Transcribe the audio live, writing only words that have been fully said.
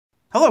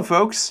Hello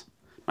folks,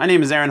 my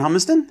name is Aaron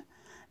Haugesund,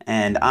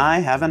 and I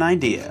have an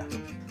idea.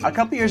 A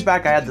couple years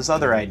back I had this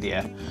other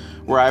idea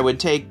where I would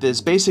take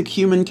this basic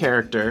human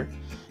character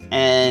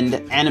and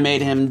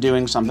animate him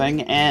doing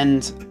something,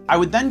 and I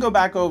would then go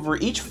back over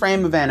each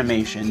frame of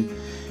animation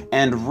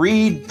and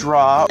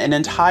redraw an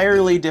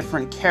entirely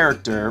different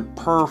character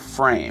per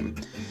frame.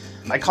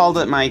 I called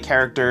it my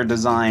character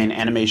design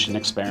animation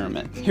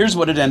experiment. Here's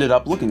what it ended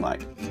up looking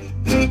like.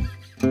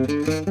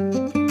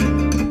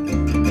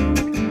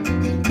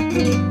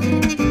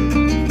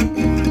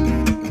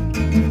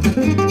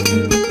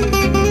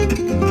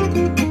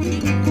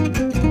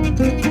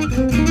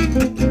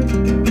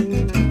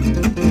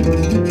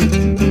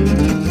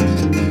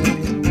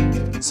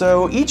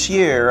 So each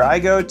year I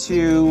go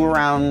to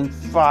around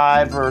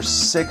 5 or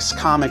 6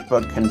 comic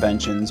book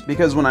conventions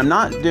because when I'm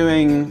not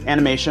doing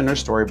animation or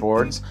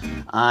storyboards,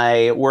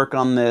 I work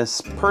on this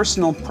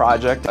personal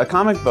project, a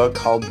comic book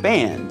called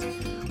Band.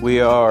 We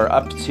are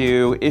up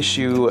to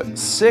issue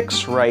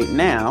 6 right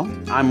now.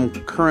 I'm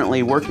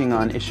currently working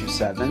on issue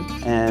 7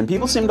 and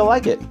people seem to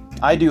like it.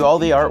 I do all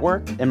the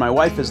artwork and my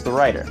wife is the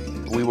writer.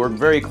 We work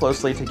very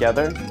closely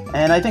together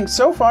and I think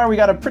so far we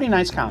got a pretty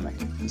nice comic.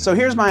 So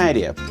here's my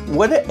idea.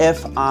 What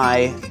if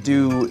I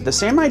do the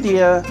same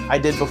idea I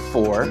did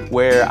before,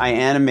 where I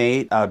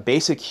animate a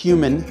basic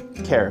human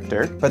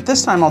character, but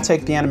this time I'll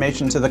take the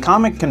animation to the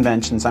comic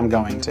conventions I'm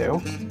going to,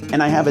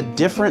 and I have a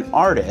different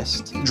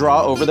artist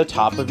draw over the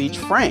top of each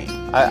frame.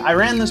 I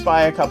ran this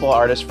by a couple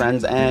artist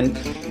friends, and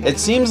it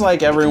seems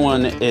like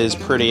everyone is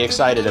pretty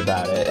excited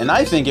about it, and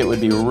I think it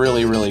would be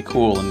really, really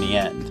cool in the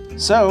end.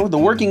 So the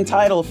working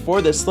title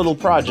for this little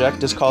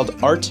project is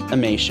called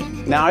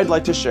ART-imation. Now I'd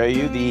like to show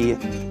you the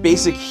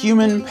basic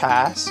human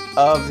pass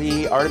of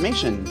the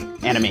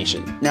ART-imation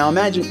animation. Now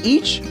imagine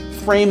each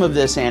frame of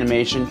this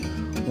animation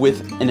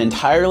with an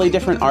entirely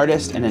different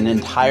artist and an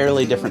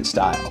entirely different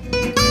style.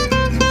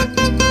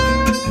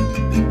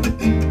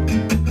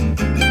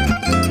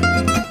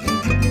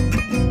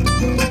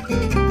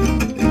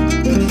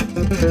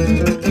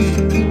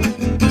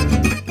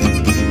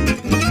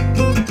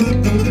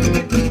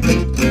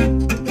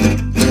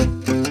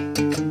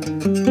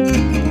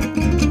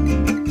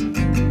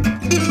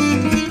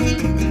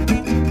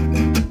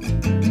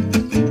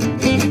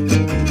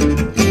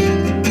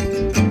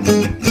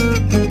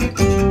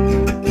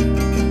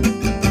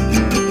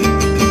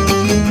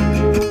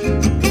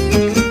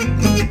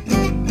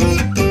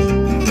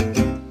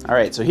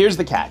 Alright, so here's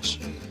the catch.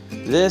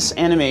 This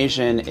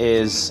animation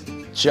is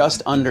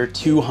just under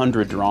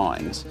 200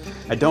 drawings.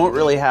 I don't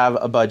really have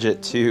a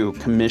budget to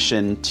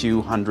commission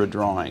 200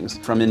 drawings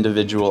from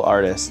individual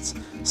artists.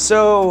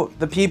 So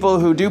the people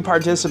who do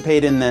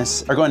participate in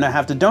this are going to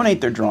have to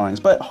donate their drawings,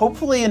 but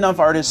hopefully enough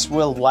artists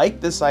will like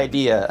this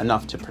idea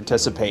enough to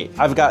participate.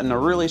 I've gotten a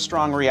really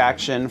strong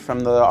reaction from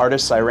the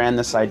artists I ran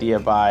this idea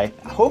by.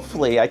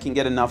 Hopefully I can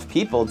get enough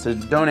people to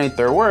donate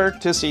their work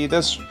to see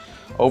this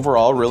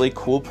overall really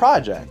cool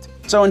project.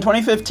 So in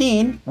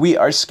 2015, we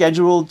are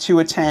scheduled to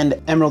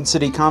attend Emerald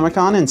City Comic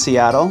Con in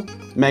Seattle,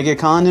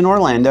 MegaCon in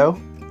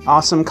Orlando,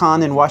 Awesome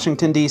Con in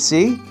Washington,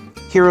 D.C.,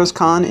 Heroes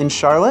Con in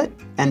Charlotte,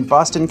 and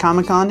Boston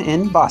Comic Con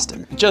in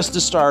Boston. Just to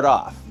start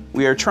off,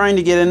 we are trying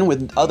to get in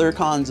with other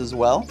cons as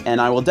well,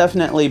 and I will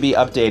definitely be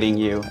updating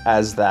you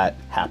as that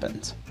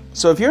happens.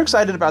 So if you're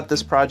excited about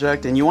this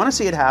project and you want to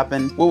see it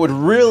happen, what would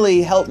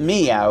really help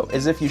me out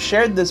is if you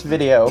shared this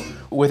video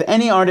with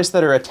any artists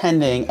that are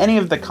attending any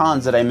of the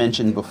cons that I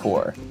mentioned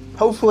before.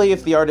 Hopefully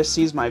if the artist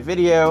sees my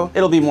video,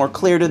 it'll be more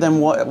clear to them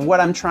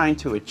what I'm trying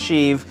to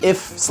achieve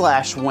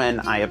if/when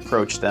I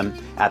approach them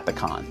at the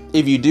con.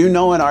 If you do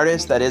know an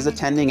artist that is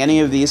attending any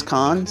of these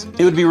cons,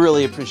 it would be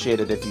really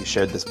appreciated if you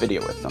shared this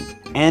video with them.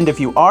 And if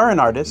you are an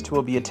artist who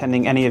will be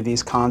attending any of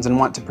these cons and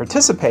want to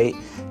participate,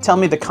 tell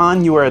me the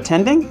con you are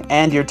attending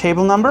and your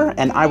table number,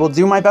 and I will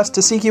do my best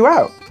to seek you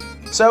out.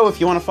 So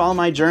if you want to follow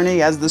my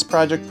journey as this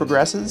project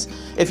progresses,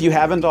 if you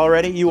haven't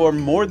already, you are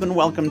more than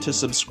welcome to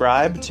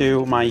subscribe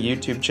to my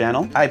YouTube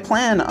channel. I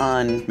plan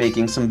on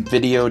making some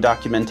video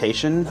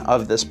documentation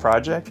of this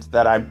project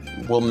that I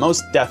will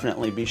most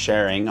definitely be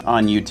sharing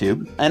on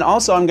YouTube. And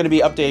also I'm going to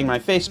be updating my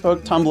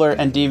Facebook, Tumblr,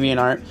 and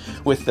DeviantArt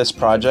with this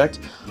project.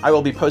 I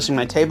will be posting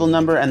my table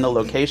number and the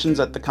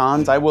locations at the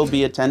cons I will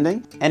be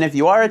attending. And if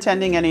you are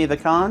attending any of the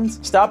cons,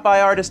 stop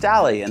by Artist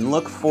Alley and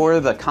look for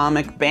the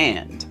comic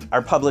Band.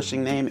 Our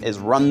publishing name is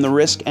Run the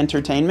Risk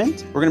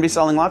Entertainment. We're gonna be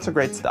selling lots of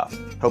great stuff.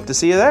 Hope to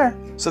see you there.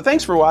 So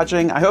thanks for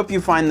watching. I hope you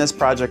find this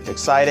project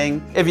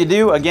exciting. If you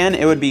do, again,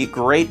 it would be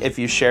great if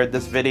you shared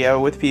this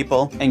video with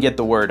people and get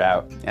the word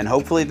out. And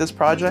hopefully this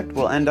project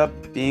will end up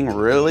being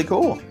really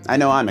cool. I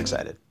know I'm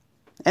excited.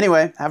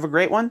 Anyway, have a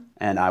great one,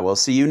 and I will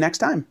see you next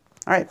time.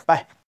 All right,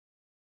 bye.